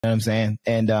know what I'm saying?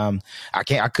 And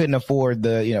I couldn't afford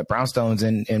the, brownstones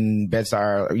in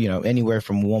Bed-Stuy, anywhere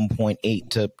from 1.8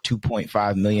 to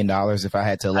 2.5 million dollars if I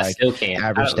had to I still can't.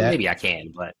 average that. Maybe I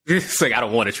can, but it's like I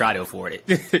don't want to try to afford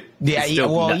it.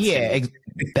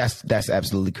 That's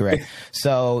absolutely correct.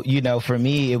 So, for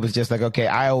me, it was just like, okay,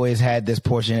 I always had this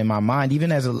portion in my mind,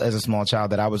 even as a small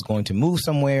child, that I was going to move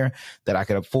somewhere that I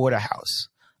could afford a house.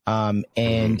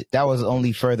 And that was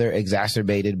only further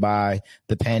exacerbated by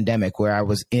the pandemic, where I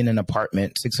was in an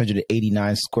apartment,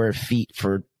 689 square feet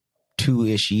for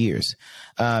 2-ish years.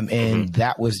 And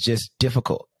that was just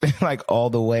difficult, like all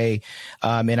the way.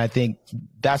 And I think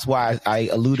that's why I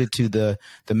alluded to the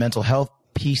mental health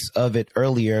piece of it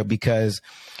earlier, because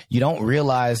you don't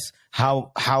realize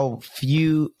how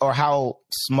few or how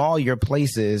small your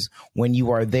place is when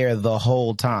you are there the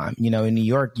whole time. In New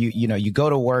York, you go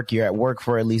to work, you're at work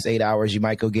for at least 8 hours. You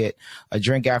might go get a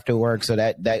drink after work. So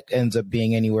that ends up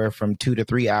being anywhere from 2 to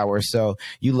 3 hours. So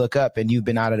you look up and you've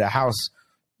been out of the house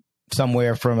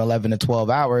somewhere from 11 to 12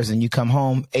 hours, and you come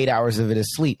home, 8 hours of it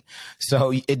is sleep.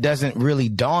 So it doesn't really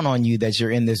dawn on you that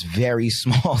you're in this very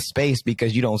small space,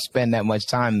 because you don't spend that much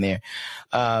time there,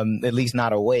 at least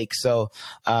not awake. So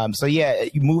yeah,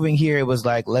 moving here, it was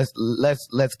like, let's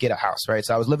get a house, right?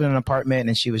 So I was living in an apartment,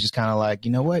 and she was just kind of like,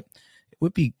 you know what? It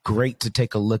would be great to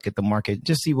take a look at the market,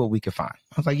 just see what we could find.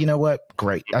 I was like, you know what?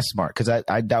 Great. That's smart. Cause that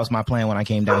was my plan when I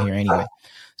came down here anyway.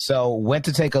 So went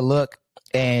to take a look,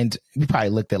 and we probably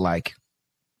looked at like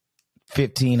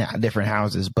 15 different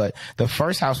houses. But the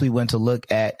first house we went to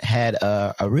look at had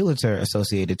a realtor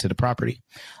associated to the property.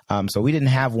 So we didn't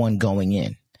have one going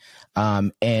in.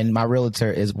 And my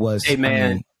realtor was, hey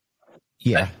man,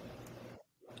 yeah.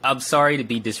 I'm sorry to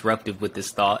be disruptive with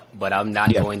this thought, but I'm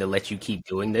not going to let you keep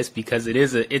doing this, because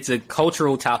it's a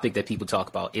cultural topic that people talk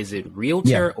about. Is it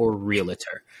realtor or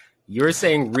realtor? You're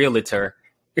saying realtor.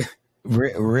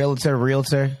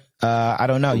 Realtor. I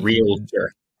don't know.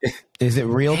 Realtor. Is it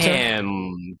realtor?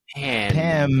 Pam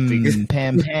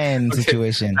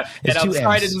situation. And I'm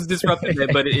sorry this was disruptive,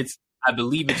 but I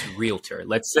believe it's realtor.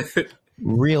 Let's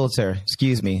realtor.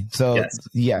 Excuse me. So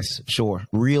yes, sure.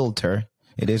 Realtor.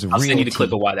 It is. I'll send you the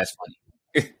clip of why that's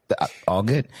funny. All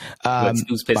good.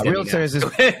 Stu's pissed at me realtor now. is this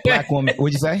black woman.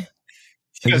 What'd you say?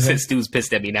 Stu's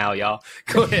pissed at me now, y'all.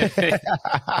 Go ahead.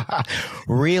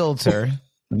 Realtor.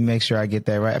 Make sure I get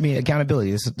that right. I mean,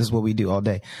 accountability. This is what we do all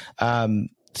day.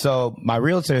 So my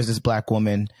realtor is this black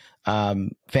woman.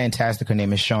 Fantastic. Her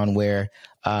name is Sean Ware.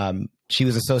 She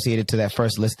was associated to that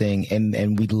first listing,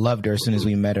 and we loved her as soon as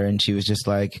we met her. And she was just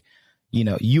like,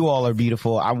 you all are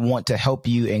beautiful. I want to help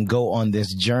you and go on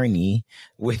this journey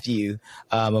with you,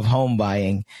 of home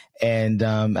buying. And,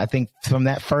 I think from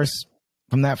that first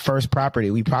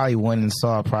property, we probably went and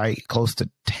saw probably close to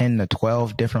 10 to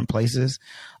 12 different places,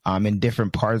 in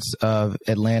different parts of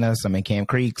Atlanta, some in Camp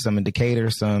Creek, some in Decatur,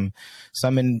 some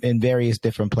in various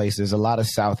different places, a lot of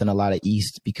South and a lot of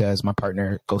East, because my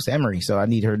partner goes to Emory. So I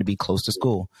need her to be close to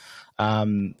school.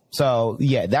 So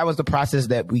yeah, that was the process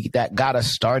that got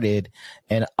us started.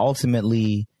 And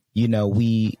ultimately,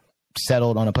 we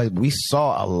settled on a place. We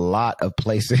saw a lot of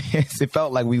places. It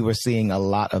felt like we were seeing a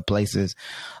lot of places.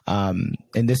 And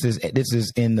this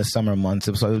is in the summer months.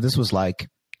 So this was like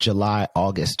July,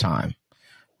 August time,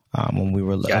 when we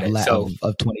were of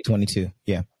 2022.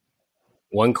 Yeah.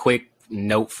 One quick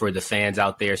note for the fans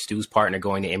out there: Stu's partner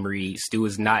going to Emory. Stu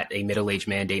is not a middle-aged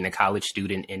man dating a college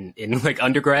student in like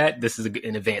undergrad. This is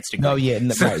an advanced degree. Oh yeah,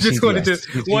 so right. Just wanted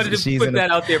to put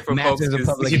that out there for folks. Masters of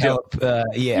Public Health.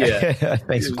 Yeah.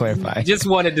 Thanks for clarifying. Just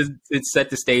wanted to set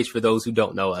the stage for those who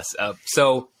don't know us.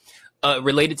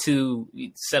 Related to,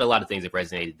 you said a lot of things that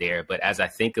resonated there, but as I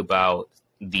think about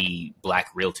the Black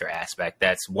realtor aspect,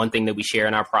 that's one thing that we share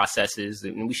in our processes,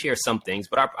 and we share some things,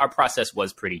 but our process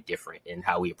was pretty different in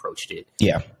how we approached it.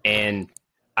 Yeah. And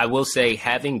I will say,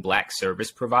 having Black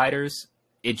service providers,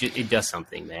 it does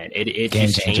something, man. It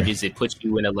just changes. It puts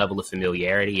you in a level of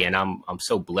familiarity. And I'm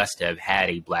so blessed to have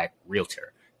had a Black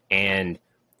realtor, and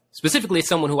specifically it's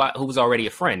someone who was already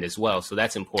a friend as well. So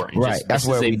that's important. Right. That's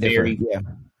where we differ.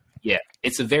 Yeah,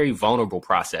 it's a very vulnerable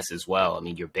process as well. I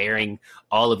mean, you're bearing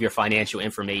all of your financial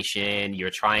information.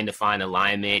 You're trying to find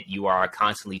alignment. You are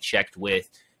constantly checked with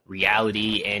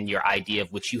reality and your idea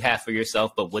of what you have for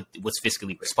yourself, but what's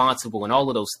fiscally responsible and all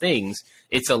of those things.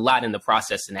 It's a lot in the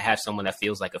process. And to have someone that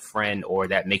feels like a friend, or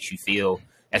that makes you feel,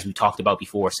 as we talked about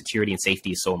before, security and safety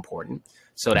is so important.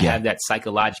 So to have that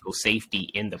psychological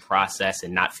safety in the process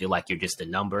and not feel like you're just a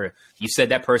number. You said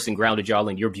that person grounded y'all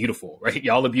and you're beautiful, right?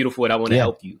 Y'all are beautiful and I want to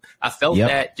help you. I felt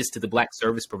that just to the Black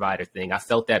service provider thing. I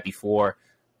felt that before,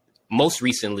 most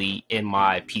recently in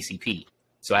my PCP.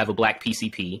 So I have a Black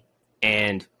PCP,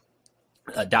 and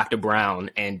Dr.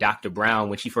 Brown. And Dr. Brown,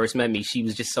 when she first met me, she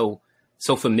was just so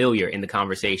familiar in the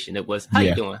conversation. It was, how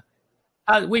you doing?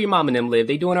 Where your mom and them live?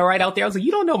 They doing all right out there? I was like,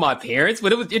 you don't know my parents,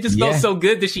 but it just felt so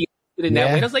good that she did it in that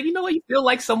way. And I was like, you know what? You feel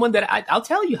like someone that I'll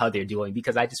tell you how they're doing,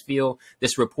 because I just feel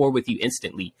this rapport with you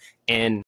instantly. And